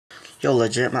Yo,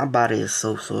 legit, my body is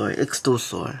so sore. It's still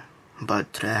sore.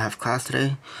 But today I have class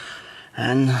today.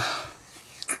 And...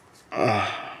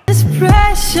 This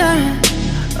pressure.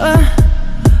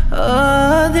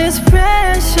 This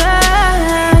pressure.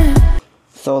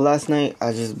 So last night,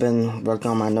 I just been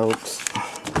working on my notes.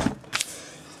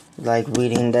 Like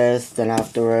reading this, then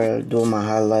afterward doing my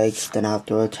highlights, then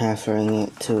afterward transferring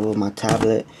it to my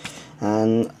tablet.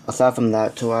 And aside from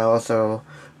that too, I also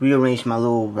rearranged my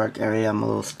little work area, my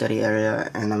little study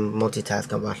area, and I'm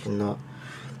multitasking watching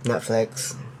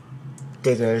Netflix,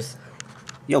 Diggers.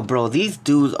 Yo, bro, these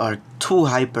dudes are too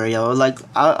hyper, yo. Like,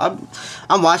 I'm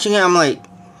watching it, I'm like,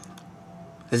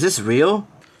 is this real?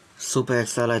 Super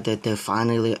excited that they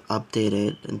finally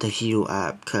updated the Hue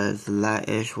app, because that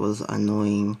was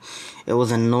annoying. It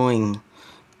was annoying,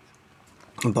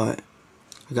 but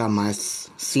I got my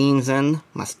scenes in,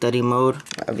 my study mode,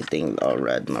 everything's all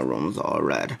red, my room's all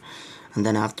red. And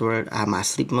then afterward, I have my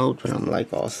sleep mode, when I'm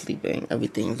like all sleeping,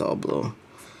 everything's all blue.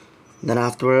 Then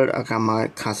afterward, I got my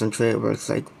concentrate, where it's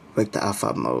like, wake the F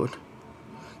up mode.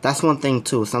 That's one thing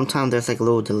too, sometimes there's like a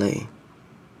little delay.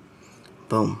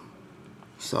 Boom.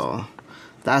 So,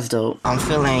 that's dope. I'm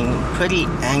feeling pretty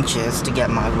anxious to get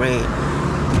my grade.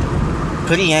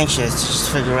 Pretty anxious to just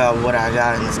figure out what I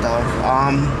got and stuff.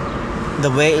 The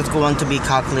way it's going to be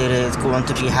calculated is going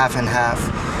to be half and half.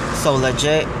 So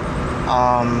legit,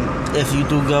 if you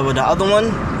do good with the other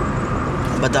one,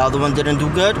 but the other one didn't do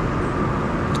good,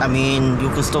 I mean, you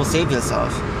could still save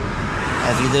yourself.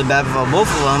 If you did bad for both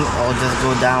of them, it'll just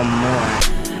go down more.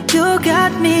 You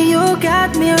got me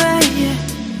right here.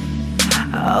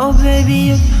 Oh baby,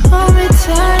 you hold me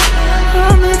tight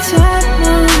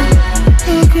now.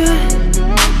 You're good.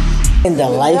 In the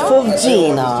life of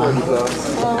Gina.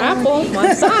 Apple,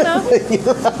 manzana.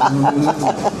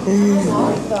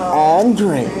 And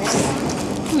drinks.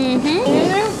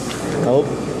 Nope.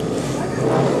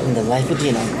 In the life of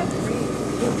Gina.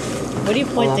 What are you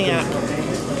pointing at?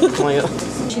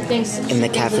 She thinks in the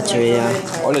cafeteria,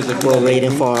 we're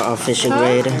waiting for our official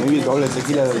grade. How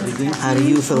do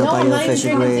you feel about your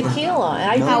official grade? How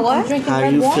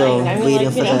do you feel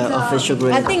waiting for the official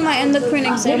grade? I think my endocrine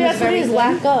exam is very good.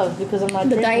 lack of because I'm not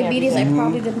The diabetes I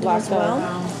probably didn't do as well.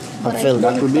 I feel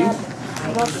that could be.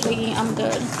 Roughly, I'm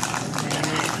good.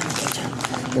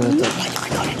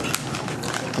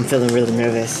 I'm feeling really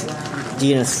nervous.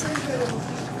 Gina's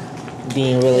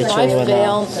being really chill right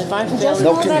now. If I fail,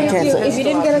 Nope, cancel. If you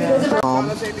didn't get a good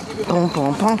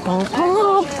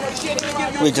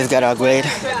We just got our grade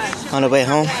on the way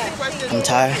home. I'm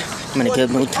tired. I'm in a good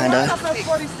mood, kinda,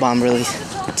 but I'm really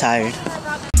tired.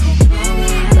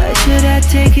 Why should I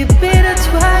take it bitter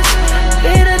twice?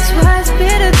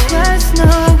 No,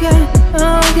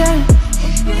 again.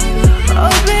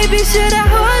 Oh baby, should I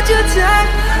hold you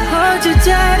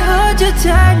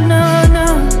tight?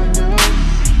 No.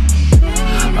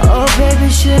 Oh baby,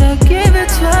 should I